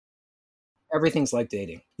everything's like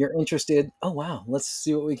dating. You're interested. Oh, wow. Let's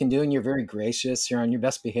see what we can do. And you're very gracious. You're on your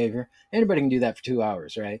best behavior. Anybody can do that for 2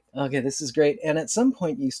 hours, right? Okay, this is great. And at some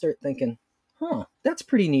point you start thinking, that's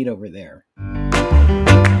pretty neat over there.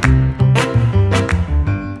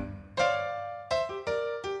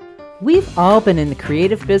 We've all been in the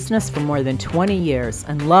creative business for more than 20 years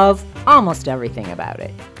and love almost everything about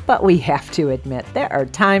it. But we have to admit, there are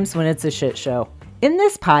times when it's a shit show. In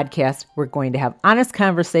this podcast, we're going to have honest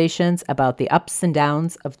conversations about the ups and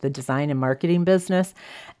downs of the design and marketing business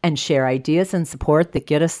and share ideas and support that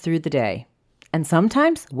get us through the day. And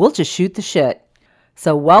sometimes we'll just shoot the shit.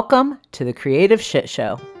 So welcome to the Creative Shit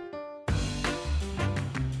Show.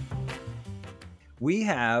 We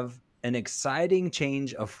have an exciting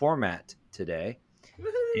change of format today,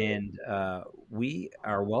 and we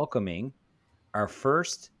are welcoming our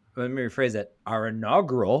first, let me rephrase that, our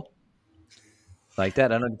inaugural, like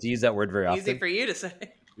that, I don't have to use that word very often. Easy for you to say.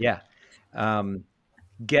 Yeah.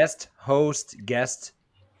 Guest host, guest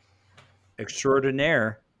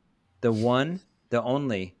extraordinaire, the one, the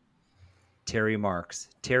only, Terry Marks.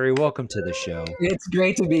 Terry, welcome to the show. It's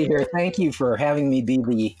great to be here. Thank you for having me be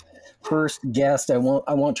the first guest. I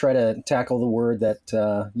won't try to tackle the word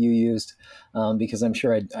that you used because I'm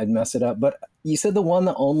sure I'd mess it up. But you said the one,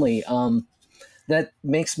 the only. That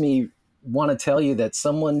makes me want to tell you that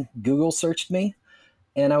someone Google searched me,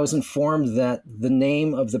 and I was informed that the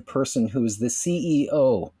name of the person who is the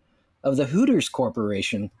CEO of the Hooters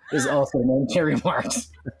Corporation is also named Terry Marks.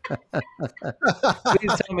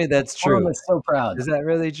 Please tell me that's true. I'm so proud. Is that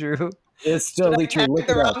really true? It's totally true. Look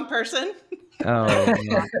the wrong person. Oh,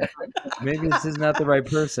 maybe this is not the right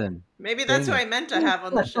person. Maybe that's who I meant to have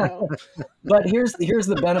on the show. But here's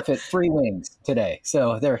the benefit: free wings today.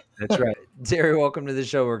 So there. That's right. Terry, welcome to the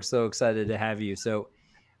show. We're so excited to have you. So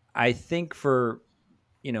I think for,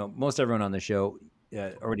 most everyone on the show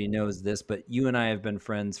already knows this, but you and I have been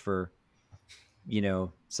friends for,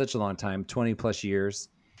 such a long time, 20 plus years.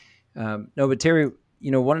 No, but Terry,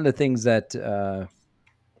 one of the things that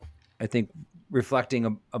I think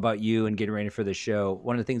reflecting about you and getting ready for the show,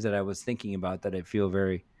 one of the things that I was thinking about that I feel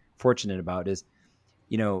very fortunate about is,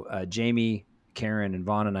 Jamie, Karen, and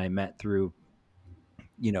Vaughn and I met through,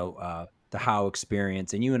 the How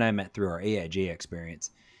experience, and you and I met through our AIGA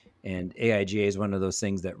experience. And AIGA is one of those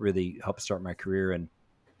things that really helped start my career. And,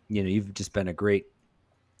 you've just been a great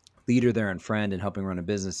leader there and friend and helping run a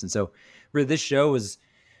business. And so really this show is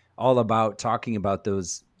all about talking about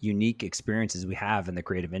those unique experiences we have in the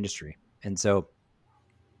creative industry. And so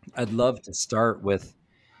I'd love to start with,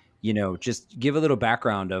 just give a little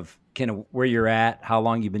background of kind of where you're at, how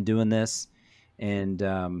long you've been doing this, and,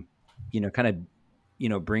 bring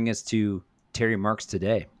us to Terry Marks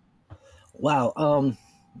today. Wow.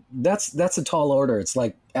 That's a tall order. It's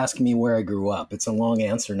like asking me where I grew up. It's a long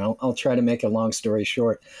answer, and I'll try to make a long story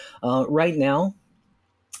short. Right now,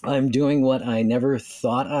 I'm doing what I never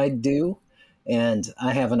thought I'd do, and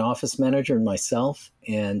I have an office manager and myself,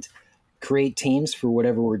 and create teams for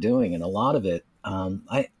whatever we're doing. And a lot of it,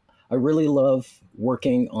 I really love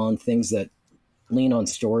working on things that lean on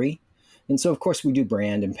story. And so, of course, we do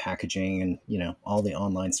brand and packaging and, all the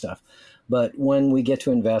online stuff. But when we get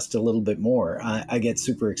to invest a little bit more, I get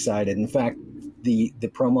super excited. In fact, the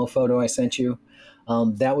promo photo I sent you,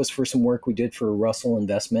 that was for some work we did for Russell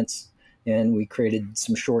Investments. And we created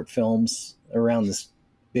some short films around this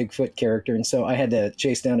Bigfoot character. And so I had to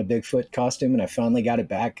chase down a Bigfoot costume, and I finally got it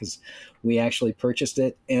back because we actually purchased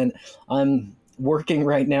it. And I'm working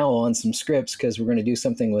right now on some scripts because we're going to do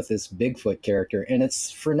something with this Bigfoot character, and it's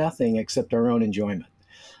for nothing except our own enjoyment.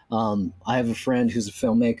 I have a friend who's a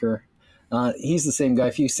filmmaker. He's the same guy.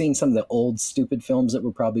 If you've seen some of the old stupid films that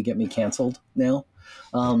would probably get me canceled now.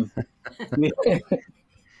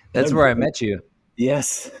 That's where I met you.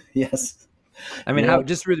 Yes. I mean, how,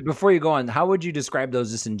 just really, before you go on, how would you describe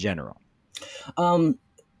those just in general?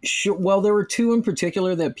 Sure. Well, there were two in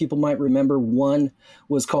particular that people might remember. One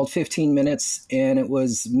was called 15 Minutes, and it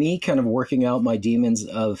was me kind of working out my demons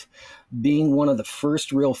of being one of the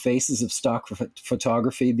first real faces of stock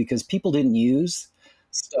photography, because people didn't use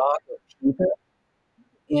stock or keep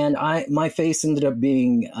it. And my face ended up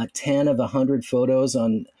being 10 of 100 photos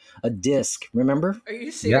on a disc. Remember? Are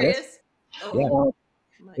you serious? Yeah. Oh.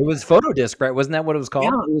 Yeah. It was photo disc, right? Wasn't that what it was called?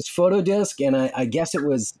 Yeah, it was photo disc, and I guess it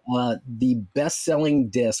was the best-selling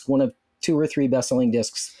disc, one of 2 or 3 best-selling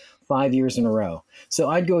discs 5 years in a row.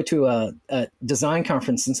 So I'd go to a design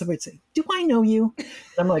conference, and somebody'd say, "Do I know you?" And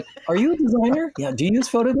I'm like, "Are you a designer? Yeah. Do you use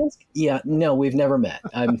photo disc? Yeah. No, we've never met."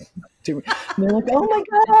 And they're like, oh my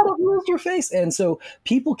God, I've moved your face. And so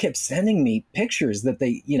people kept sending me pictures that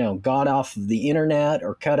they, got off the internet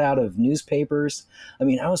or cut out of newspapers. I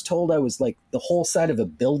mean, I was told I was like the whole side of a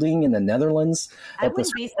building in the Netherlands. I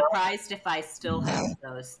wouldn't be surprised if I still have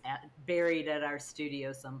those buried at our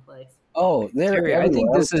studio someplace. Oh, Terry,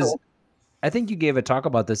 I think you gave a talk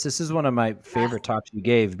about this. This is one of my favorite talks you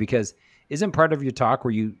gave, because isn't part of your talk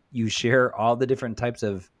where you share all the different types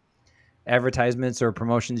of advertisements or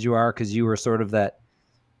promotions you are, because you were sort of that,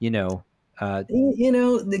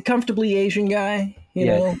 the comfortably Asian guy,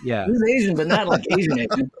 Yeah. He's Asian, but not like Asian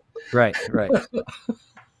Asian. Right.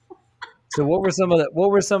 So what were some of the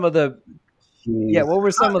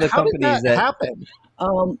companies that happened?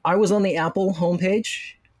 I was on the Apple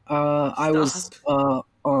homepage. I was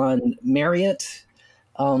on Marriott.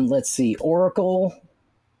 Let's see, Oracle,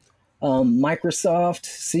 Microsoft,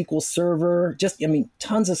 SQL Server,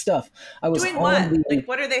 tons of stuff. I was doing what? Like,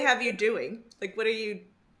 what do they have you doing? Like, what are you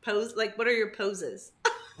what are your poses?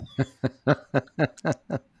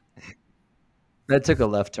 That took a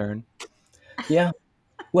left turn. Yeah.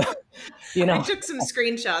 Well, I took some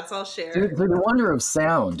screenshots. I'll share. For the wonder of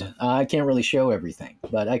sound, I can't really show everything,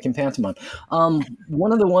 but I can pantomime.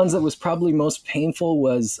 One of the ones that was probably most painful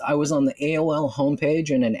was I was on the AOL homepage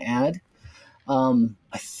in an ad.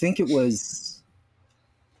 I think it was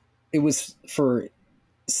for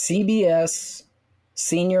CBS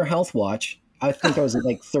Senior Health Watch. I think I was at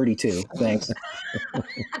like 32. Thanks.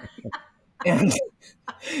 And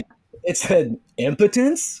it said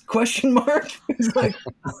impotence ? It's like,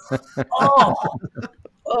 wow.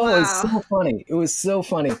 It was so funny. It was so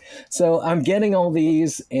funny. So I'm getting all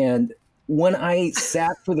these, and when I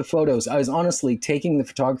sat for the photos, I was honestly taking the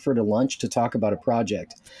photographer to lunch to talk about a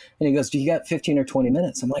project. And he goes, do you got 15 or 20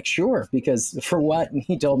 minutes? I'm like, sure. Because for what? And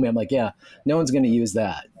he told me, I'm like, yeah, no one's going to use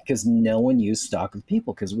that, because no one used stock of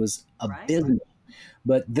people, because it was abysmal.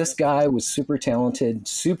 But this guy was super talented,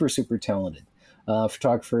 super, super talented.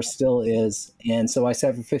 Photographer still is. And so I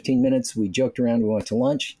sat for 15 minutes. We joked around. We went to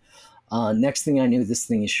lunch. Next thing I knew, this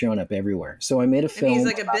thing is showing up everywhere. So I made a film. And he's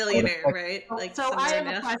like a billionaire, right? Like, so I have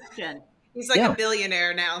a question. He's like a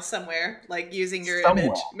billionaire now somewhere, like using your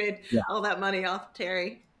image, made all that money off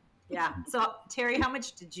Terry. Yeah. So Terry, how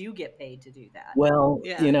much did you get paid to do that? Well,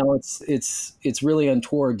 it's really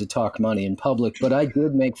untoward to talk money in public, but I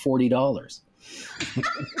did make $40.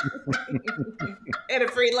 And a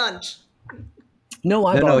free lunch. No,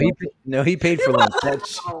 he paid for lunch.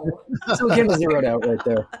 So Kim zeroed out right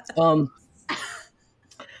there.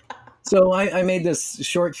 So I made this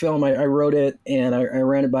short film. I wrote it, and I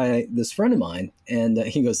ran it by this friend of mine, and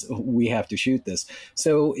he goes, we have to shoot this.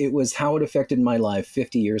 So it was how it affected my life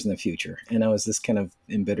 50 years in the future. And I was this kind of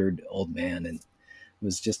embittered old man, and it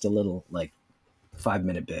was just a little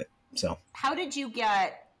 5-minute bit. So how did you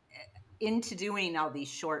get into doing all these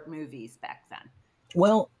short movies back then?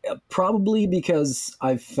 Well, probably because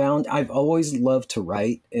I've always loved to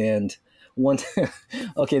write. And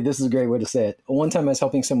okay, this is a great way to say it. One time I was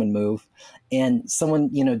helping someone move, and someone,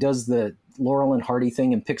 does the Laurel and Hardy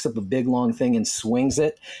thing and picks up a big long thing and swings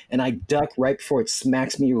it. And I duck right before it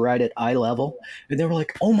smacks me right at eye level. And they were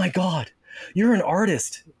like, oh my God, you're an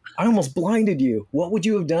artist. I almost blinded you. What would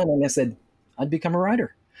you have done? And I said, I'd become a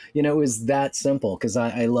writer. It was that simple, because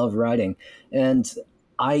I love writing. And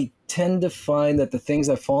I tend to find that the things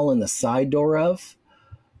I fall in the side door of,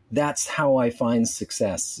 that's how I find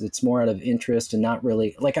success. It's more out of interest and not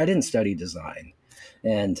really, I didn't study design.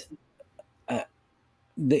 And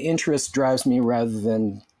the interest drives me rather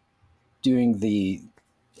than doing the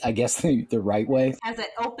right way. Has it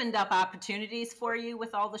opened up opportunities for you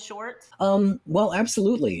with all the shorts? Well,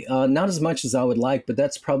 absolutely. Not as much as I would like, but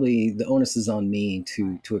that's probably the onus is on me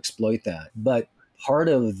to exploit that. But part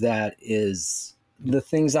of that is the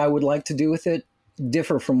things I would like to do with it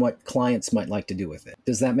differ from what clients might like to do with it.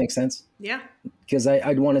 Does that make sense? Yeah. Because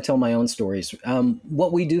I'd want to tell my own stories.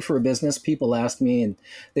 What we do for a business, people ask me, and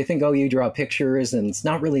they think, oh, you draw pictures, and it's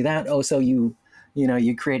not really that. Oh, so you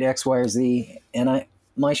create X, Y, or Z. And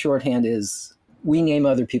my shorthand is, we name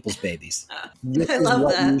other people's babies. I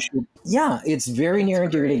love that. Yeah, it's very near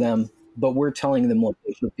and dear to them, but we're telling them what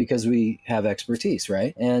they should, because we have expertise,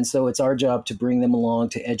 right? And so it's our job to bring them along,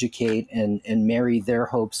 to educate and marry their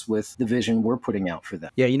hopes with the vision we're putting out for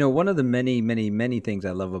them. Yeah, one of the many, many, many things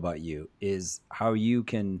I love about you is how you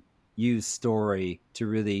can use story to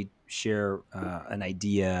really share an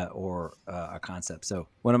idea or a concept. So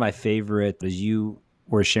one of my favorite is you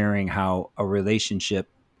were sharing how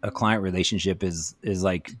a client relationship is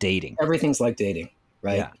like dating. Everything's like dating.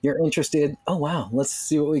 right? Yeah. You're interested. Oh, wow, let's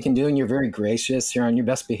see what we can do. And you're very gracious. You're on your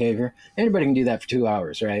best behavior. Anybody can do that for 2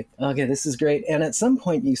 hours, right? Okay, this is great. And at some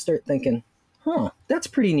point you start thinking, that's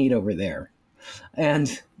pretty neat over there.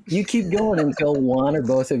 And you keep going until one or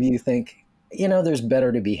both of you think, there's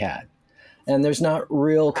better to be had. And there's not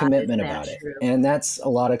real commitment about it. And that's a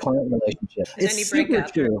lot of client relationships. It's super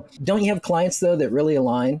true. Don't you have clients, though, that really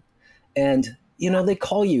align? And, they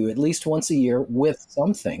call you at least once a year with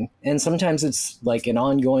something. And sometimes it's like an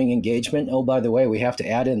ongoing engagement. Oh, by the way, we have to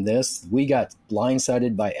add in this. We got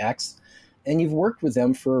blindsided by X. And you've worked with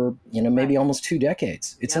them for, maybe almost 2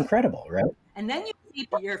 decades. It's incredible, right? And then you see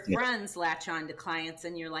your friends latch on to clients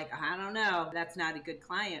and you're like, I don't know, that's not a good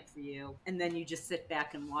client for you. And then you just sit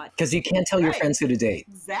back and watch. Because you can't tell your friends who to date.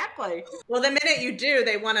 Exactly. Well, the minute you do,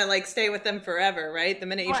 they want to like stay with them forever, right? The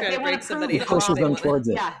minute you try to break somebody off, pushes them towards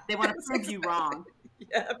it. Yeah, they want to prove you wrong.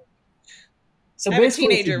 Yeah. So I'm a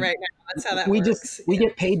teenager right now. That's how that works. We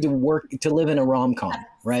get paid to live in a rom-com,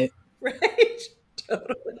 right? Right.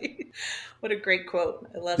 Totally. What a great quote.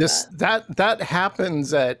 I love that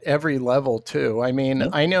happens at every level too. I mean,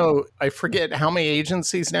 I forget how many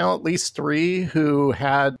agencies now, at least 3 who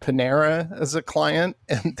had Panera as a client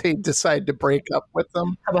and they decide to break up with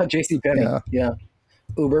them. How about JCPenney? Yeah.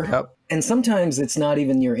 Uber. Yep. And sometimes it's not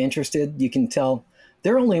even you're interested. You can tell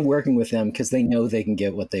they're only working with them because they know they can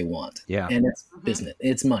get what they want. Yeah. And it's business.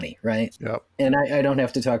 It's money, right? Yep. And I don't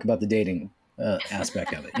have to talk about the dating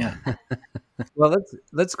aspect of it. Yeah. Well,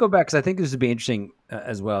 let's go back because I think this would be interesting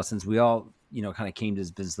as well, since we all kind of came to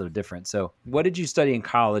this business a little different. So, what did you study in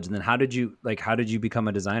college, and then how did you become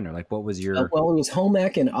a designer? Like, what was your? Well, it was home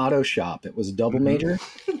ec and auto shop. It was a double major.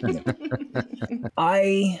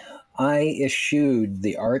 I eschewed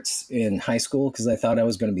the arts in high school because I thought I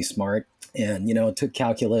was going to be smart. And, took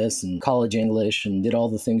calculus and college English and did all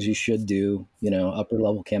the things you should do, upper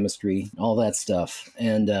level chemistry, all that stuff.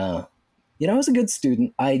 And, I was a good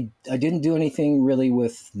student. I didn't do anything really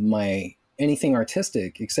with anything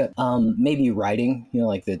artistic except maybe writing.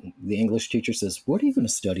 Like the English teacher says, what are you going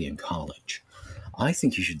to study in college? I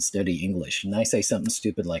think you should study English. And I say something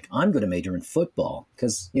stupid like, I'm going to major in football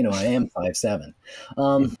because, I am 5'7".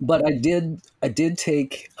 But I did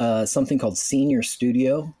take something called senior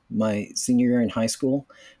studio my senior year in high school,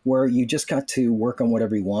 where you just got to work on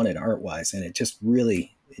whatever you wanted art-wise. And it's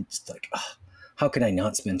like, how could I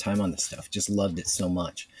not spend time on this stuff? Just loved it so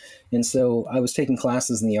much. And so I was taking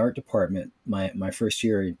classes in the art department my first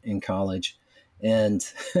year in college. And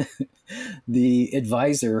the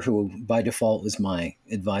advisor, who by default was my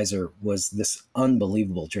advisor, was this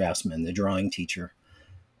unbelievable draftsman, the drawing teacher.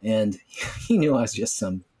 And he knew I was just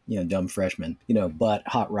some, dumb freshman, but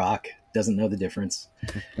hot rock, doesn't know the difference.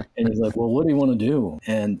 And he's like, well, what do you want to do?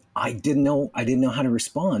 And I didn't know how to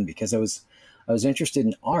respond because I was interested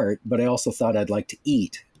in art, but I also thought I'd like to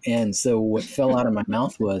eat. And so what fell out of my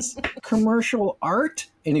mouth was commercial art.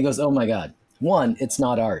 And he goes, oh my God. 1, it's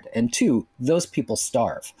not art. And 2, those people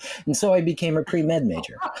starve. And so I became a pre-med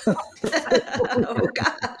major. Oh,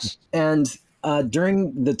 gosh. And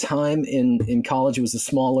during the time in college, it was a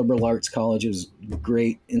small liberal arts college. It was a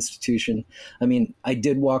great institution. I mean, I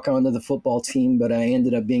did walk onto the football team, but I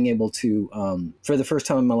ended up being able to, for the first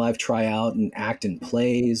time in my life, try out and act in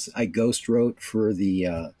plays. I ghost wrote for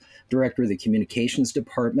the director of the communications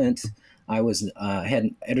department. I had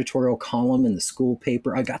an editorial column in the school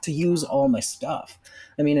paper. I got to use all my stuff.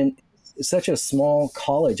 I mean, in such a small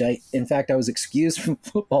college, in fact, I was excused from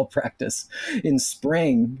football practice in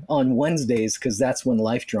spring on Wednesdays because that's when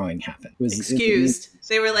life drawing happened. Excused.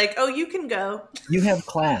 They were like, oh, you can go. You have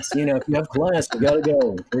class. If you have class, you got to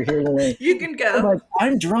go. We're here to learn. You can go. I'm like,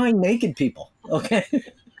 I'm drawing naked people. Okay.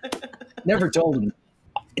 Never told them.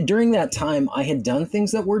 During that time, I had done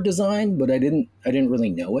things that were design, but I didn't really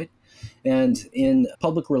know it. And in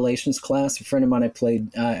public relations class, a friend of mine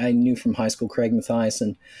I knew from high school, Craig Mathias,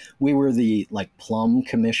 and we were the Plum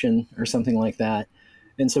Commission or something like that.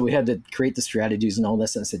 And so we had to create the strategies and all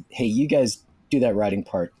this. And I said, hey, you guys do that writing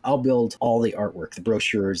part. I'll build all the artwork, the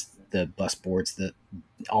brochures, the bus boards,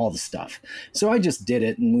 all the stuff. So I just did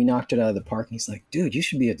it and we knocked it out of the park. And he's like, dude, you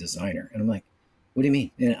should be a designer. And I'm like, what do you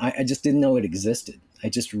mean? And I just didn't know it existed.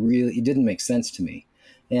 It didn't make sense to me.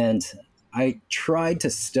 And I tried to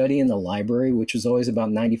study in the library, which was always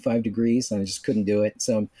about 95 degrees, and I just couldn't do it.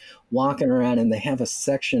 So I'm walking around, and they have a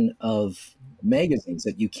section of magazines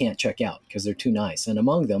that you can't check out because they're too nice. And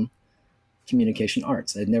among them, Communication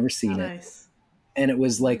Arts. I'd never seen it. Nice. And it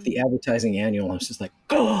was like the advertising annual. I was just like,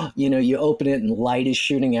 oh, you open it, and light is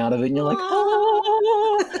shooting out of it, and you're like,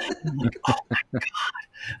 oh. I'm like, oh my God.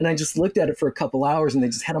 And I just looked at it for a couple hours and they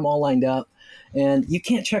just had them all lined up. And you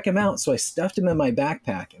can't check them out. So I stuffed them in my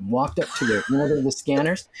backpack and walked up to the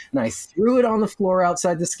scanners. And I threw it on the floor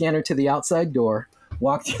outside the scanner to the outside door,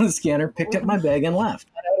 walked to the scanner, picked up my bag and left.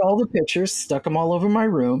 I had all the pictures, stuck them all over my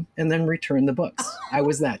room, and then returned the books. I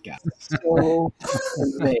was that guy. So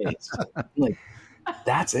amazed. I'm like,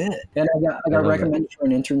 that's it. And I got recommended for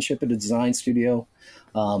an internship at a design studio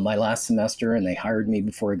my last semester, and they hired me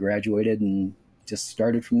before I graduated and just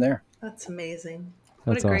started from there. That's amazing.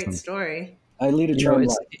 What a great story. I lead a charmed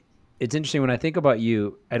life. It's interesting when I think about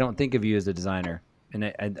you, I don't think of you as a designer.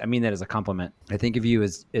 And I mean that as a compliment. I think of you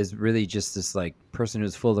as really just this like person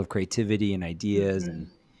who's full of creativity and ideas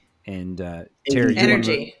and Terry,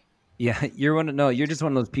 energy. You're just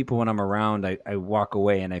one of those people when I'm around, I walk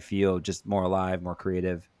away and I feel just more alive, more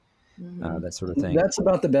creative, that sort of thing. That's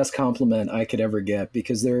about the best compliment I could ever get,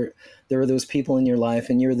 because there are those people in your life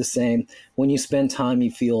and you're the same. When you spend time,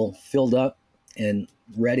 you feel filled up and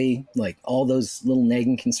ready, like all those little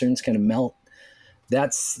nagging concerns kind of melt.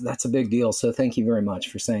 That's a big deal. So thank you very much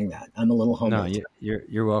for saying that. I'm a little humbled. No,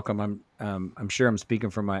 you're welcome. I'm sure I'm speaking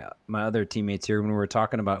for my other teammates here when we were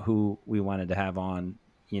talking about who we wanted to have on.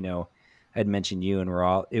 I'd mentioned you, and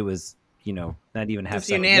it was not even half. It's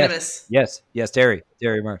unanimous. Yes, Terry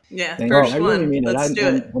Mark. Yeah, first one. Really mean Let's do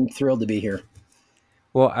it. I'm thrilled to be here.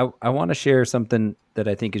 Well, I want to share something that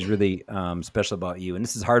I think is really special about you, and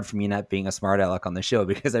this is hard for me not being a smart aleck on the show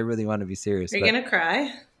because I really want to be serious. Are you gonna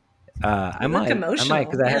cry? I might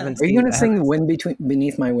because I haven't. Are you going to sing "The Wind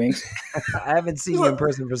Beneath My Wings"? I haven't seen you in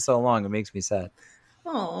person for so long; it makes me sad.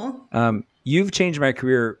 Oh. You've changed my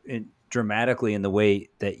career dramatically in the way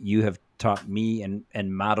that you have taught me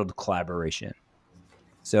and modeled collaboration.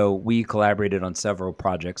 So we collaborated on several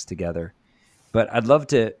projects together, but I'd love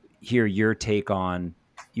to hear your take on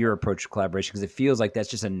your approach to collaboration, because it feels like that's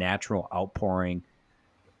just a natural outpouring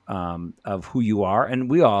of who you are. And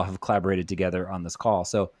we all have collaborated together on this call.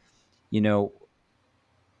 So,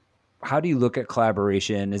 how do you look at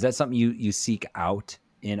collaboration? Is that something you seek out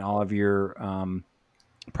in all of your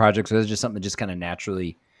projects, or is it just something that just kind of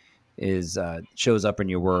naturally shows up in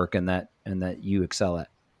your work and that you excel at?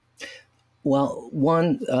 Well,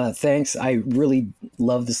 thanks. I really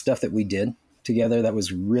love the stuff that we did together. That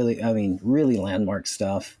was really landmark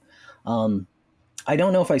stuff. I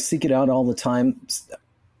don't know if I seek it out all the time.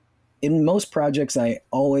 In most projects, I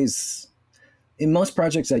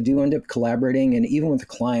do end up collaborating, and even with a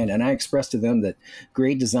client, and I express to them that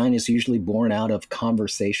great design is usually born out of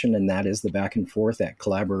conversation, and that is the back and forth, that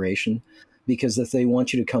collaboration. Because if they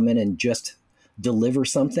want you to come in and just deliver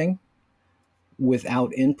something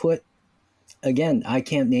without input, again, I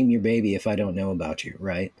can't name your baby if I don't know about you,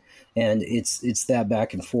 right? And it's that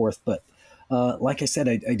back and forth. But like I said,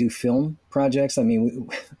 I do film projects. I mean,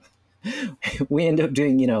 we end up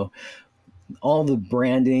doing, all the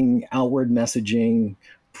branding, outward messaging,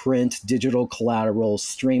 print, digital collateral,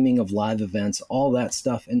 streaming of live events, all that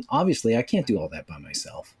stuff. And obviously, I can't do all that by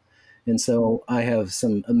myself. And so I have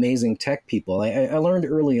some amazing tech people. I learned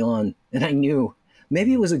early on, and I knew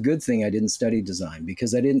maybe it was a good thing I didn't study design,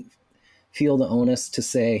 because I didn't feel the onus to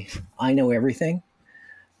say, I know everything.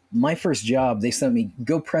 My first job, they sent me,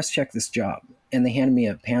 go press check this job. And they handed me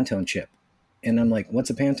a Pantone chip. And I'm like, what's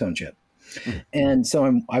a Pantone chip? And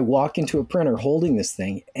so I walk into a printer holding this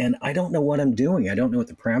thing, and I don't know what I'm doing. I don't know what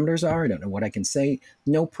the parameters are. I don't know what I can say.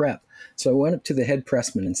 No prep. So I went up to the head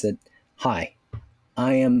pressman and said, hi,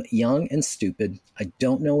 I am young and stupid. I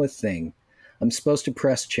don't know a thing. I'm supposed to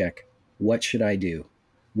press check. What should I do?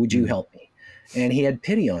 Would you help me? And he had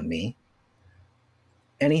pity on me,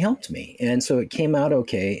 and he helped me. And so it came out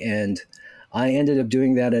okay. And I ended up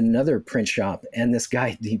doing that at another print shop. And this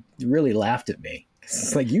guy, he really laughed at me.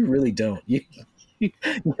 It's like, you really don't.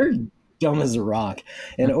 You're dumb as a rock.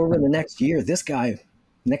 And over the next year, this guy,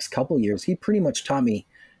 next couple of years, he pretty much taught me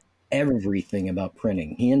everything about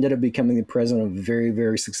printing. He ended up becoming the president of a very,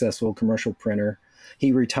 very successful commercial printer.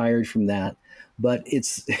 He retired from that. But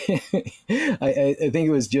it's, I think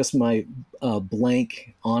it was just my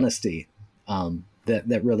blank honesty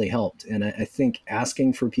that really helped. And I think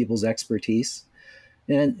asking for people's expertise,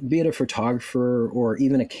 and be it a photographer or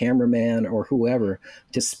even a cameraman or whoever,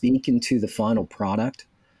 to speak into the final product,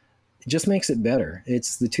 it just makes it better.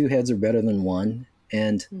 It's the two heads are better than one.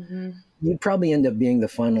 And you'd probably end up being the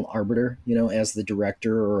final arbiter, as the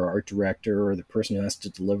director or art director or the person who has to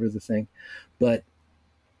deliver the thing. But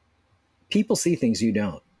people see things you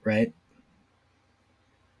don't, right?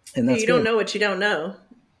 And that's you don't know what you don't know.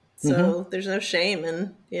 So there's no shame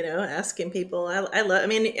in, asking people.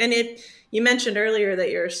 You mentioned earlier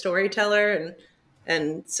that you're a storyteller, and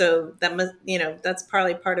And so that must, that's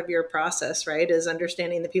probably part of your process, right? Is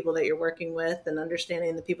understanding the people that you're working with and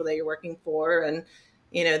understanding the people that you're working for. And,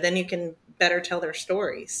 then you can better tell their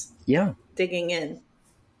stories. Yeah. Digging in.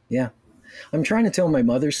 Yeah. I'm trying to tell my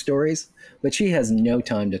mother's stories, but she has no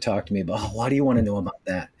time to talk to me about, why do you want to know about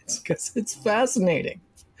that? It's because it's fascinating,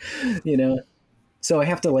 So I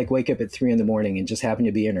have to wake up at 3 a.m. and just happen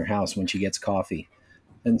to be in her house when she gets coffee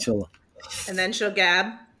and then she'll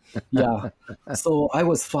gab. Yeah. So I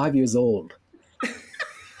was 5 years old.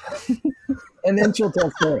 And then she'll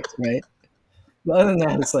tell stories, right? But other than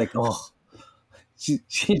that, it's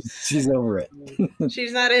she's over it.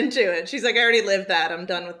 She's not into it. She's like, I already lived that. I'm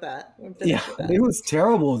done with that. It was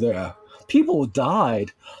terrible there. People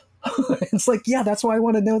died. It's yeah, that's why I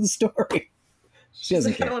want to know the story. She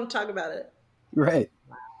doesn't care. I don't want to talk about it. Right.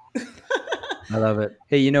 I love it.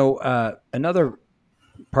 Hey, another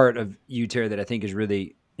part of you, Terry, that I think is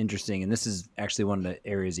really interesting, and this is actually one of the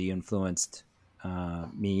areas that you influenced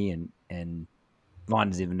me, and Vaughn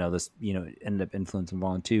doesn't even know this, ended up influencing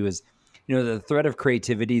Vaughn too, is, the thread of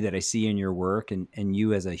creativity that I see in your work and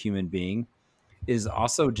you as a human being is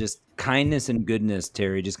also just kindness and goodness,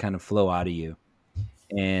 Terry, just kind of flow out of you.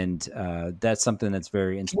 And that's something that's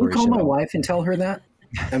very inspirational. Can you call my wife and tell her that?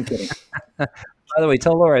 I'm kidding. By the way,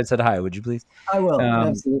 tell Laura I said hi, would you please? I will.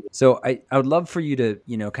 Absolutely. So I would love for you to,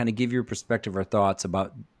 kind of give your perspective or thoughts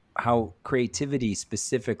about how creativity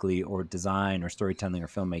specifically, or design or storytelling or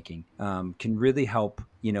filmmaking, can really help,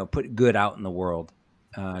 put good out in the world.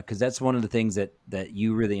 Because that's one of the things that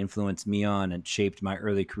you really influenced me on and shaped my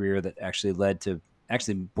early career, that actually led to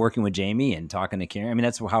working with Jamie and talking to Karen. I mean,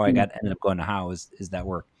 that's how I ended up going to How is that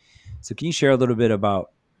work. So can you share a little bit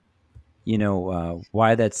about,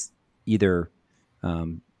 why that's either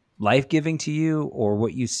life-giving to you, or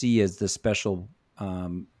what you see as the special,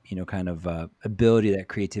 kind of ability that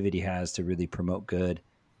creativity has to really promote good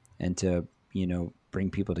and to,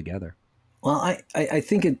 bring people together? Well, I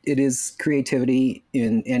think it is creativity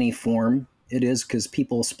in any form. It is, because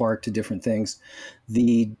people spark to different things.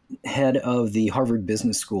 The head of the Harvard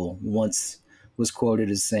Business School once was quoted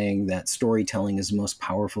as saying that storytelling is the most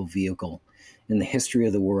powerful vehicle in the history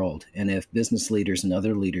of the world. And if business leaders and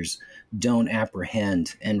other leaders don't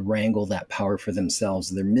apprehend and wrangle that power for themselves,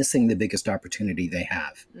 they're missing the biggest opportunity they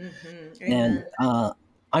have. Mm-hmm. And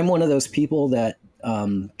I'm one of those people that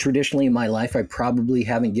traditionally in my life, I probably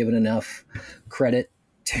haven't given enough credit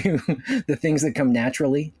to the things that come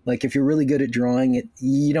naturally. Like if you're really good at drawing it,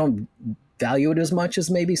 you don't value it as much as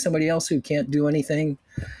maybe somebody else who can't do anything.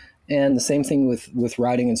 And the same thing with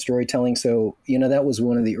writing and storytelling. So, that was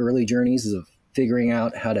one of the early journeys of figuring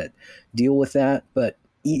out how to deal with that. But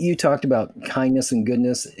you talked about kindness and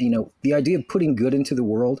goodness, the idea of putting good into the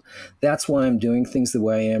world. That's why I'm doing things the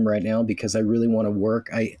way I am right now, because I really want to work.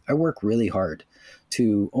 I work really hard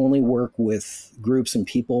to only work with groups and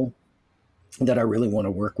people that I really want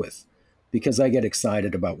to work with, because I get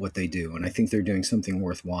excited about what they do. And I think they're doing something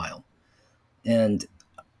worthwhile. And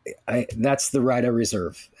that's the right I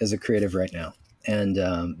reserve as a creative right now.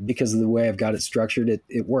 And because of the way I've got it structured,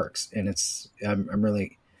 it works. And I'm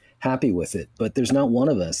really happy with it. But there's not one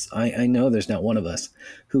of us, I know there's not one of us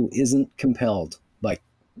who isn't compelled by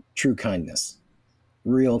true kindness,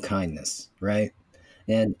 real kindness, right?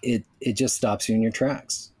 And it just stops you in your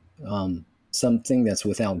tracks. Something that's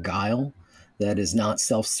without guile, that is not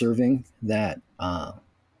self-serving, that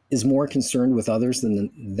is more concerned with others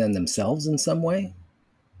than themselves in some way.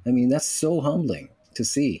 I mean, that's so humbling to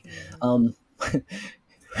see.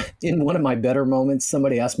 In one of my better moments,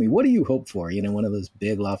 somebody asked me, what do you hope for? One of those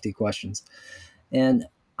big, lofty questions. And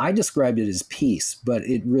I described it as peace, but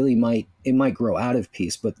it might grow out of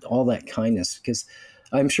peace, but all that kindness, because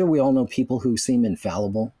I'm sure we all know people who seem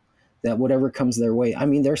infallible, that whatever comes their way, I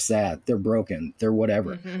mean, they're sad, they're broken, they're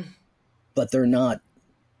whatever, but they're not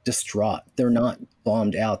distraught. They're not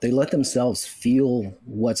bombed out. They let themselves feel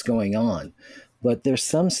what's going on. But there's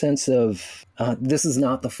some sense of this is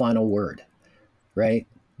not the final word, right?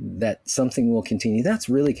 That something will continue. That's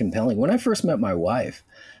really compelling. When I first met my wife,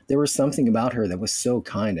 there was something about her that was so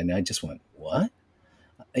kind, and I just went, "What?"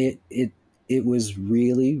 It was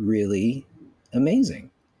really, really amazing,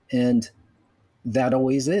 and that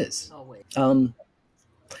always is. Always. You're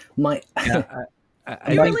like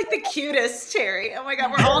the cutest, Terry. Oh my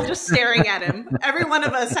God, we're all just staring at him. Every one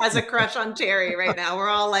of us has a crush on Terry right now. We're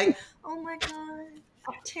all like, "Oh my God,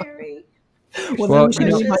 Terry." Well,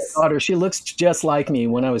 my daughter, she looks just like me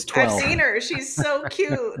when I was 12. I've seen her. She's so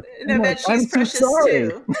cute. And I bet she's precious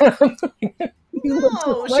too.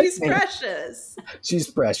 No, she's precious. She's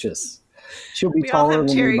precious. She'll be taller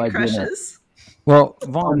than me by dinner. Well,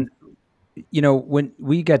 Vaughn, when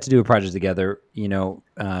we got to do a project together,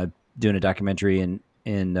 doing a documentary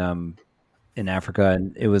in Africa,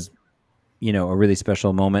 and it was, a really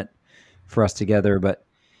special moment for us together. But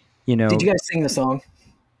did you guys sing the song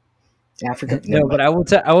Africa? No, but I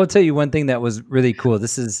will tell you one thing that was really cool.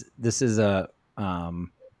 This is another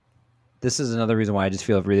reason why I just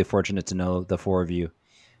feel really fortunate to know the four of you.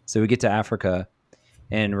 So we get to Africa,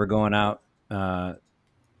 and we're going out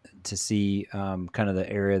to see kind of the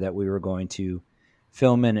area that we were going to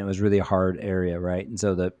film in. It was really a hard area, right? And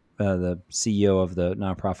so the CEO of the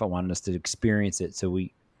nonprofit wanted us to experience it, so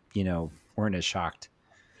we, weren't as shocked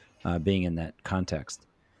being in that context.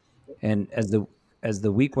 And as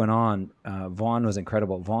the week went on, Vaughn was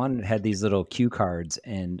incredible. Vaughn had these little cue cards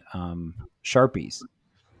and Sharpies,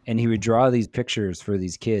 and he would draw these pictures for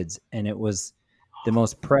these kids, and it was the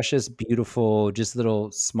most precious, beautiful, just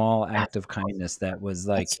little small act of kindness that was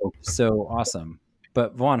like so awesome.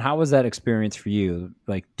 But Vaughn, how was that experience for you?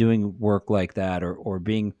 Like doing work like that, or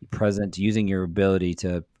being present, using your ability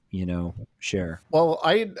to, share? Well,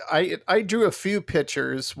 I drew a few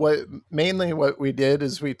pictures. What we did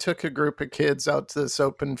is we took a group of kids out to this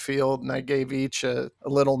open field, and I gave each a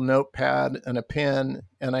little notepad and a pen,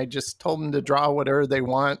 and I just told them to draw whatever they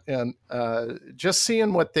want. And just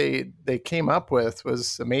seeing what they came up with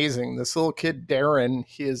was amazing. This little kid, Darren,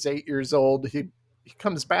 he is 8 years old. He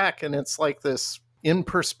comes back, and it's like this in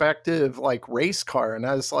perspective, like race car. And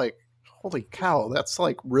I was like, holy cow, that's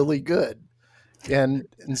like really good. And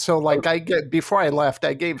so like before I left,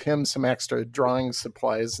 I gave him some extra drawing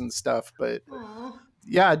supplies and stuff, but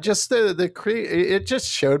yeah, just it just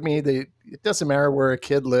showed me that it doesn't matter where a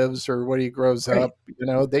kid lives or what he grows up,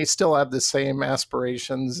 they still have the same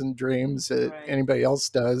aspirations and dreams that anybody else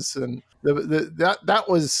does. And that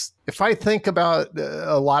was, if I think about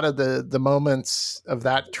a lot of the moments of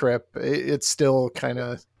that trip, it still kind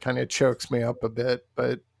of chokes me up a bit,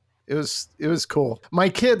 but it was cool. My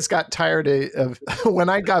kids got tired of when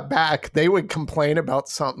I got back, they would complain about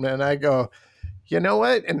something, and I go, you know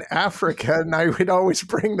what, in Africa, and I would always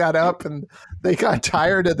bring that up, and they got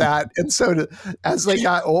tired of that. And so as they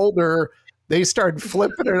got older, they started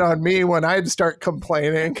flipping it on me when I'd start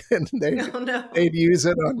complaining, and they'd use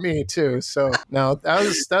it on me too. So no,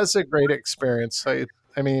 that was a great experience.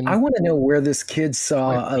 I mean, I want to know where this kid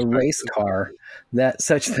saw a race car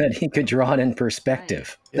such that he could draw it in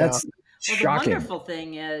perspective. Right. That's shocking. The wonderful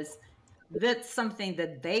thing is that's something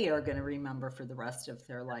that they are going to remember for the rest of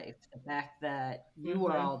their life. The fact that you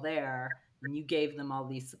were all there and you gave them all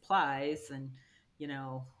these supplies, and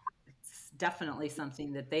it's definitely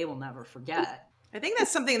something that they will never forget. I think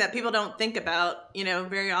that's something that people don't think about,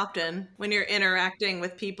 very often when you're interacting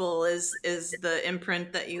with people is the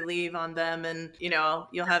imprint that you leave on them. And,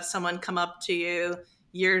 you'll have someone come up to you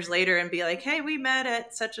years later and be like, hey, we met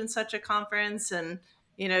at such and such a conference, and,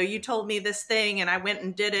 you told me this thing and I went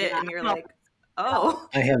and did it. Yeah. And you're like, oh,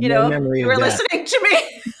 I have no memory you of were that. Listening to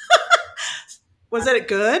me. Was it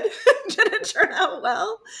good? Did it turn out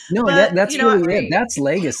well? No, that's really it. That's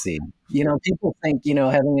legacy. People think,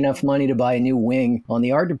 having enough money to buy a new wing on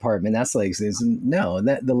the art department, that's legacy. No,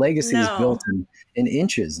 the legacy is built in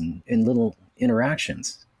inches and in little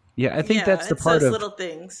interactions. Yeah, I think that's the part of little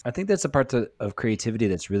things. I think that's the part of creativity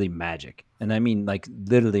that's really magic. And I mean, like,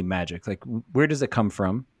 literally magic. Like, where does it come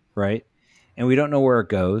from, right? And we don't know where it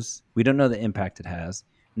goes. We don't know the impact it has.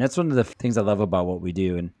 And that's one of the things I love about what we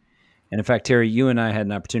do. And in fact, Terry, you and I had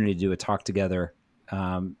an opportunity to do a talk together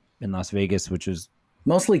in Las Vegas, which was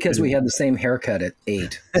mostly because we had the same haircut at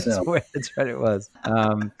 8. So. That's right, it was.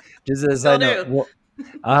 Just as a side note,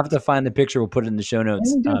 I'll have to find the picture. We'll put it in the show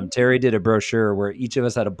notes. Terry did a brochure where each of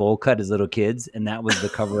us had a bowl cut as little kids, and that was the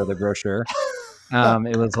cover of the brochure.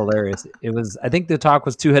 It was hilarious. I think the talk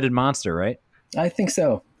was Two-Headed Monster, right? I think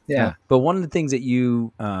so. Yeah. But one of the things that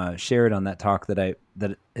you shared on that talk that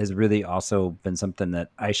has really also been something that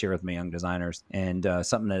I share with my young designers, and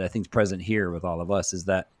something that I think is present here with all of us, is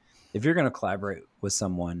that if you're going to collaborate with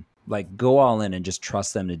someone, like, go all in and just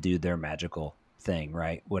trust them to do their magical thing,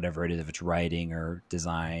 right? Whatever it is, if it's writing or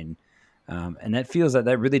design. And that feels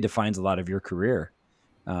that really defines a lot of your career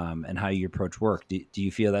and how you approach work. Do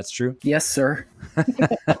you feel that's true? Yes, sir.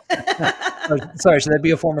 Sorry, should that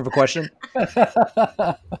be a form of a question?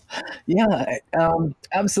 Yeah,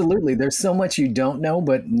 absolutely. There's so much you don't know,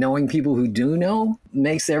 but knowing people who do know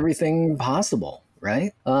makes everything possible,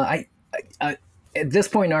 right? I at this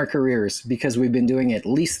point in our careers, because we've been doing it at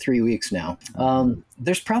least 3 weeks now,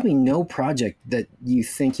 there's probably no project that you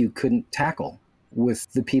think you couldn't tackle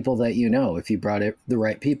with the people that if you brought the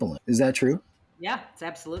right people in. Is that true? Yeah, it's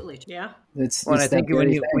absolutely true. Yeah. It's Well, and I that think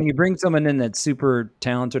very thing. when you bring someone in that's super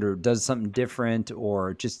talented or does something different,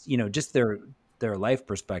 or just just their life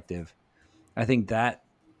perspective, I think that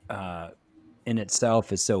in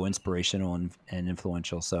itself is so inspirational and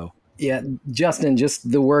influential. So Yeah, Justin,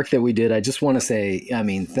 just the work that we did, I just want to say, I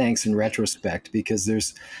mean, thanks in retrospect, because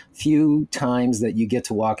there's few times that you get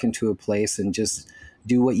to walk into a place and just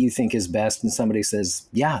do what you think is best, and somebody says,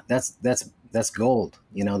 "Yeah, that's gold.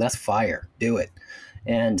 That's fire. Do it."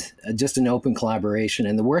 And just an open collaboration,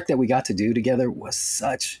 and the work that we got to do together was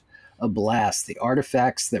such a blast. The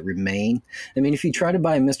artifacts that remain. I mean, if you try to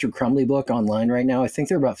buy a Mr. Crumbly book online right now, I think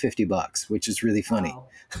they're about $50, which is really funny. Wow.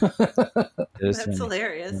 it's That's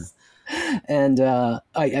hilarious. And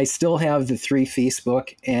I still have the Three Feasts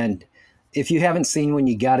book. And if you haven't seen one,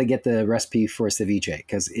 you got to get the recipe for ceviche,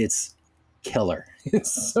 because it's killer.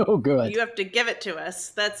 It's so good. You have to give it to us.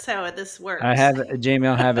 That's how this works. I have it, Jamie.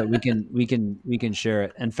 I'll have it. We can share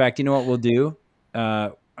it. In fact, you know what we'll do?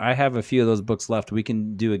 I have a few of those books left. We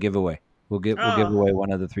can do a giveaway. We'll give away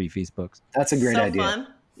one of the Three Feast books. That's a great so idea. Fun.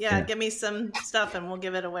 Yeah, give me some stuff and we'll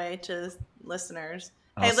give it away to listeners.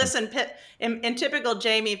 Awesome. Hey, listen, in typical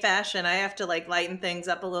Jamie fashion, I have to lighten things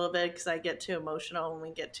up a little bit because I get too emotional when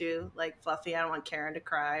we get too fluffy. I don't want Karen to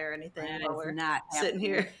cry or anything while we're not sitting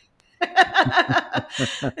here.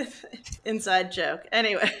 Inside joke.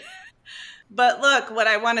 Anyway, but look, what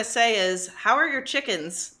I want to say is, how are your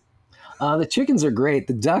chickens? The chickens are great.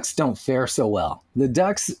 The ducks don't fare so well. The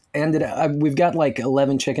ducks ended up, we've got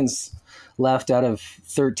 11 chickens left out of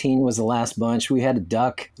 13 was the last bunch. We had a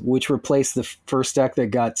duck, which replaced the first duck that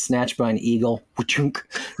got snatched by an eagle.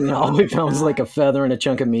 All we found was a feather and a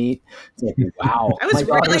chunk of meat. It's like, wow. I was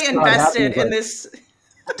really invested in this.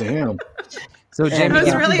 Damn. So Jamie, I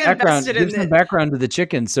was really invested in give some background to the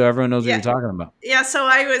chickens so everyone knows what you're talking about. Yeah, so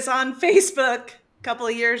I was on Facebook a couple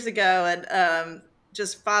of years ago and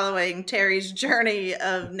just following Terry's journey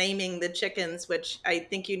of naming the chickens, which I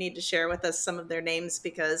think you need to share with us some of their names,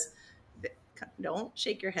 because don't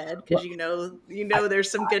shake your head, because there's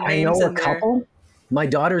some good names in there. Couple. My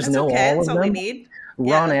daughters know all of That's them. all we need.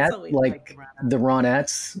 Ronette, the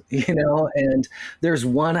Ronettes, and there's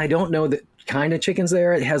one, I don't know the kind of chickens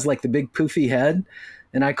there. It has the big poofy head,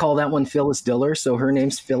 and I call that one Phyllis Diller, so her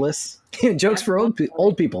name's Phyllis. Jokes for old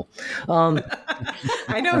people.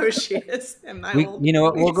 I know who she is. You know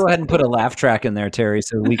what? We'll go ahead and put a laugh track in there, Terry,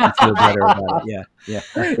 so we can feel better about it. Yeah.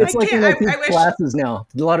 It's classes now.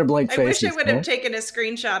 A lot of blank faces. I wish I would have taken a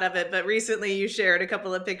screenshot of it, but recently you shared a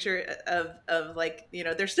couple of pictures of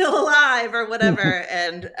they're still alive or whatever,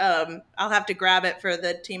 and I'll have to grab it for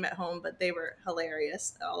the team at home. But they were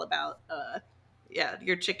hilarious, all about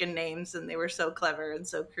your chicken names, and they were so clever and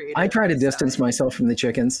so creative. I try to distance myself from the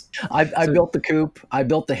chickens. I built the coop. I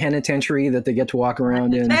built the henitentiary that they get to walk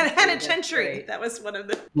around in. Henitentiary. That was one of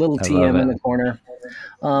the little TM in the corner.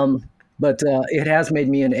 But it has made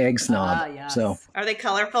me an egg snob. Yes. So are they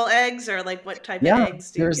colorful eggs, or what type of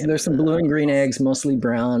eggs? There's some blue and green eggs, mostly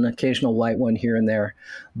brown, occasional white one here and there.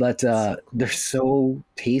 But they're so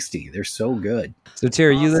tasty. They're so good. So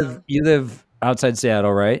Terry, you live outside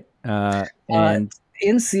Seattle, right? And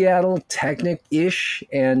in Seattle, technic-ish,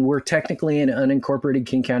 and we're technically in unincorporated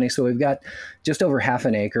King County, so we've got just over half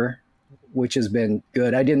an acre, which has been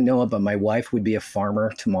good. I didn't know it, but my wife would be a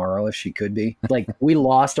farmer tomorrow if she could be. We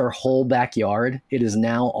lost our whole backyard. It is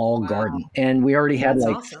now all garden, and we already had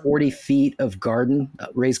awesome. 40 feet of garden,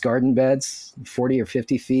 raised garden beds, 40 or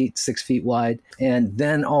 50 feet, 6 feet wide, and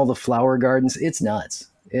then all the flower gardens. It's nuts.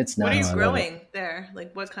 It's nuts. What are you growing there?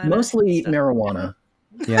 What kind? Mostly marijuana.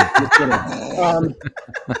 Yeah.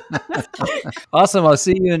 Awesome. I'll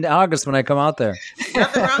see you in August when I come out there.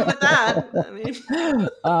 Nothing wrong with that. I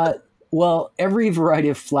mean, well, every variety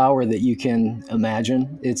of flower that you can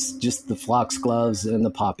imagine. It's just the foxgloves and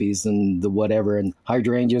the poppies and the whatever. And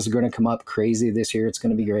hydrangeas are going to come up crazy this year. It's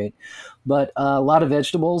going to be great. But a lot of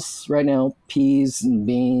vegetables right now, peas and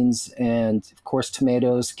beans, and of course,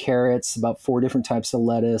 tomatoes, carrots, about 4 different types of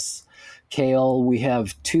lettuce. Kale. We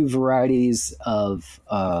have 2 varieties of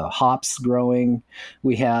hops growing.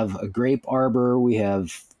 We have a grape arbor. We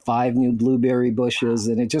have 5 new blueberry bushes,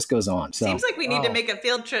 and it just goes on. So seems like we need to make a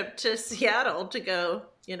field trip to Seattle to go.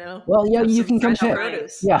 Well, yeah, you can come pick.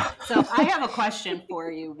 Yeah. So I have a question for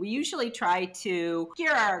you. We usually try to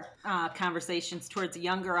gear our conversations towards a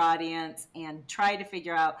younger audience and try to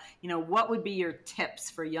figure out, what would be your tips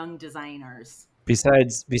for young designers?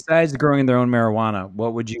 Besides growing their own marijuana,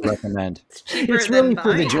 what would you recommend? It's really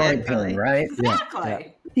for the joint pain, right?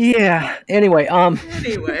 Exactly. Yeah. Anyway,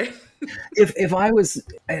 if I was,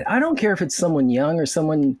 I don't care if it's someone young or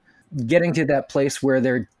someone getting to that place where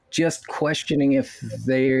they're just questioning if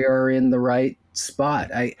they are in the right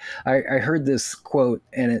spot. I heard this quote,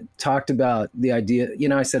 and it talked about the idea,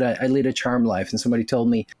 I said, I lead a charmed life, and somebody told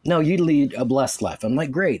me, no, you lead a blessed life. I'm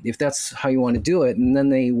like, great, if that's how you want to do it. And then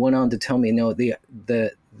they went on to tell me, no,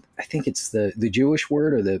 I think it's the Jewish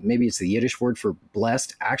word, or maybe it's the Yiddish word for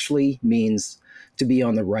blessed, actually means to be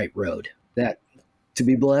on the right road. That to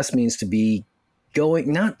be blessed means to be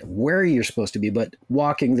going, not where you're supposed to be, but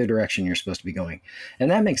walking the direction you're supposed to be going.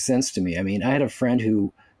 And that makes sense to me. I mean, I had a friend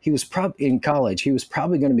who, he was probably in college, he was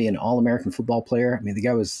probably going to be an All-American football player. I mean, the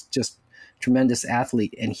guy was just a tremendous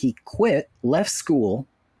athlete, and he quit, left school,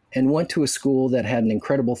 and went to a school that had an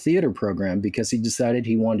incredible theater program because he decided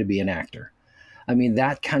he wanted to be an actor. I mean,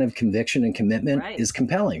 that kind of conviction and commitment is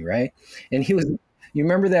compelling, right? And you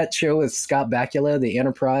remember that show with Scott Bakula, The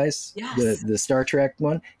Enterprise, the Star Trek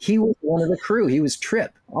one? He was one of the crew. He was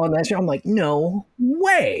Trip on that show. I'm like, no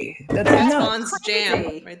way. That's Vaughn's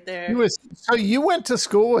jam right there. So you went to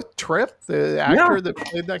school with Trip, the actor that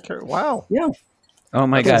played that character? Wow. Yeah. Oh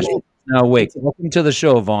my gosh. No, wait. Welcome to the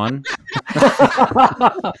show, Vaughn. He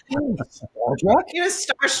was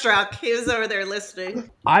starstruck. He was over there listening.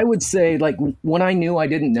 I would say, like, when I knew I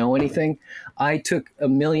didn't know anything, I took a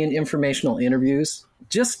million informational interviews.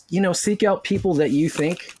 Just, seek out people that you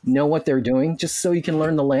think know what they're doing, just so you can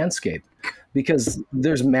learn the landscape. Because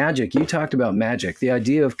there's magic. You talked about magic. The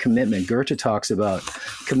idea of commitment. Goethe talks about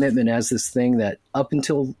commitment as this thing that up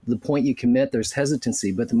until the point you commit, there's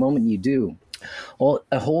hesitancy. But the moment you do,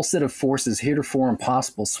 a whole set of forces heretofore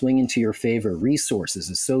impossible swing into your favor.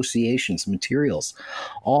 Resources, associations, materials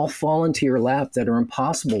all fall into your lap that are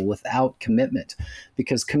impossible without commitment,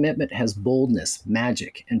 because commitment has boldness,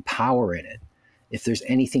 magic, and power in it. If there's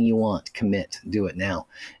anything you want, commit, do it now.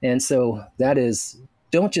 And so that is,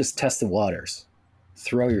 don't just test the waters,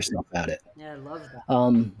 throw yourself at it. Yeah, I love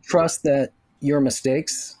that. Trust that your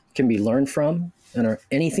mistakes can be learned from, and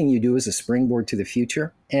anything you do is a springboard to the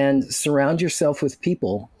future. And surround yourself with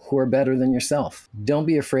people who are better than yourself. Don't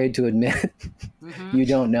be afraid to admit you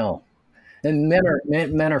don't know. And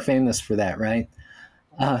men are famous for that, right?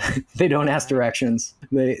 They don't ask directions.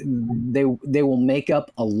 They will make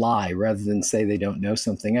up a lie rather than say they don't know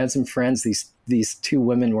something. I had some friends. These two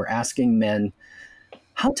women were asking men,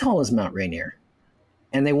 "How tall is Mount Rainier?"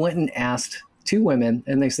 And they went and asked two women,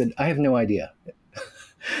 and they said, "I have no idea."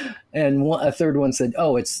 And a third one said,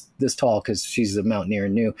 "Oh, it's this tall," because she's a mountaineer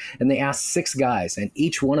and knew. And they asked 6 guys, and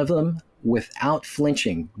each one of them, without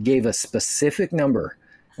flinching, gave a specific number,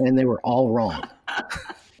 and they were all wrong.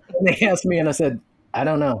 And they asked me, and I said, "I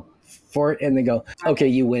don't know." And they go, "Okay,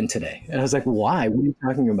 you win today." And I was like, "Why? What are you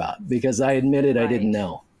talking about?" Because I admitted I didn't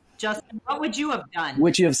know. Justin, what would you have done?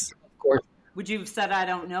 Which you have, of course. Would you have said, "I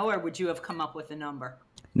don't know," or would you have come up with a number?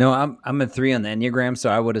 No, I'm a 3 on the Enneagram, so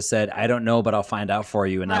I would have said, "I don't know, but I'll find out for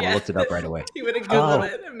you," and I looked it up right away. He would have Googled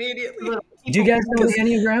it immediately. Do you guys know the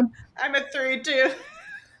Enneagram? I'm a 3 too.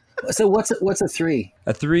 So what's a 3?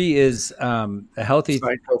 A 3 is a healthy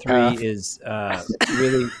Psychopath. 3 is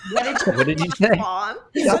really. What did you say? Vaughn.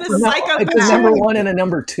 He's a psychopath. It's a number 1 and a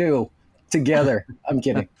number 2 together. I'm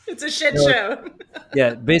kidding. It's a shit show.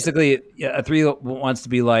 Yeah, basically, a 3 wants to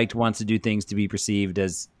be liked, wants to do things to be perceived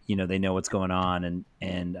as, they know what's going on,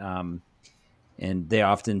 and they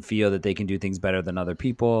often feel that they can do things better than other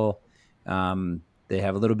people. They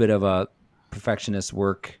have a little bit of a perfectionist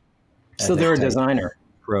work. So they're a designer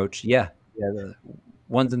approach. Yeah. The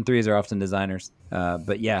 1s and 3s are often designers.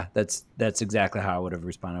 But yeah, that's exactly how I would have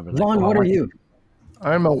responded. Vaughn, what are you?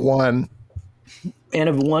 I'm a 1. And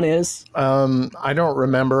if 1 is? I don't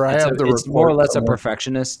remember. It's more or less a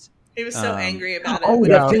perfectionist. He was so angry about it. Oh,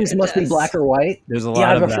 that things must be black or white? There's a lot of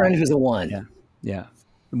I have of a friend that. who's a 1. Yeah.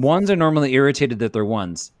 1s are normally irritated that they're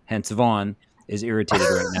 1s. Hence, Vaughn is irritated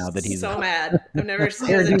right now that he's so mad. I've never seen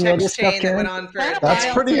Karen, do a you know text this stuff, chain that Karen? went on for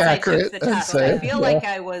That's pretty accurate, I'd say. I feel like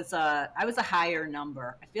I was a higher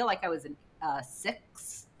number. I feel like I was a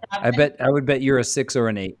 6. I would bet you're a 6 or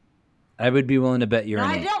an 8. I would be willing to bet you're No,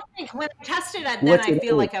 an I 8. don't think when I tested it, then I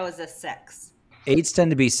feel like I was a 6. 8s tend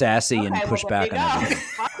to be sassy and push there back you on go. everything.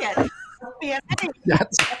 Fuck it. Let's be an 8.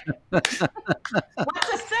 That's What's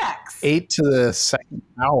a 6? 8 to the second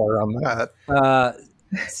power on that.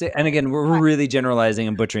 And again, we're really generalizing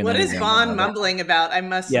and butchering. What that is again. Vaughn mumbling about? I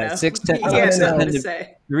must know. 6 He has something to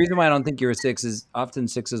say. The reason why I don't think you're a 6 is often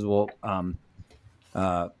 6s will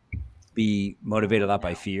be motivated a lot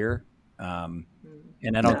by fear, and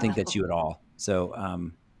I don't think that's you at all.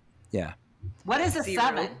 So, yeah. What is a 0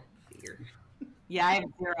 7? fear. Yeah, I have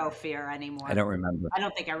 0 fear anymore. I don't remember. I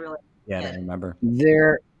don't think I really. Yeah, I don't remember.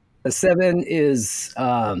 A 7 is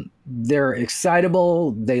they're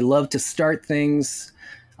excitable. They love to start things.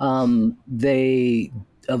 They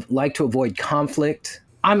like to avoid conflict.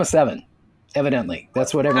 I'm a 7. Evidently,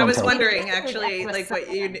 that's what I everyone was tells me. wondering actually, like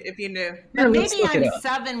if you knew. Yeah, let's Maybe look it I'm up.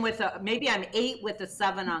 7 with a, maybe I'm 8 with a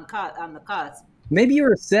 7 on the cusp. Maybe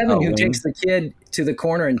you're a 7 who Wayne. takes the kid to the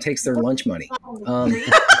corner and takes their lunch money.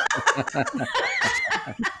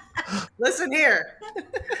 Listen here.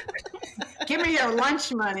 Give me your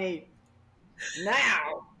lunch money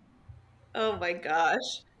now. Oh my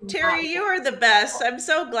gosh. Terry, you are the best. I'm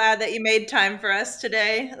so glad that you made time for us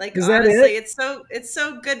today. Like, Is that honestly, it? it's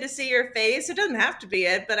so good to see your face. It doesn't have to be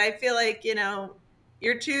it, but I feel like,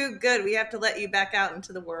 you're too good. We have to let you back out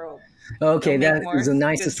into the world. Okay, Go make that more is the good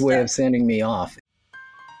nicest way of stuff. sending me off.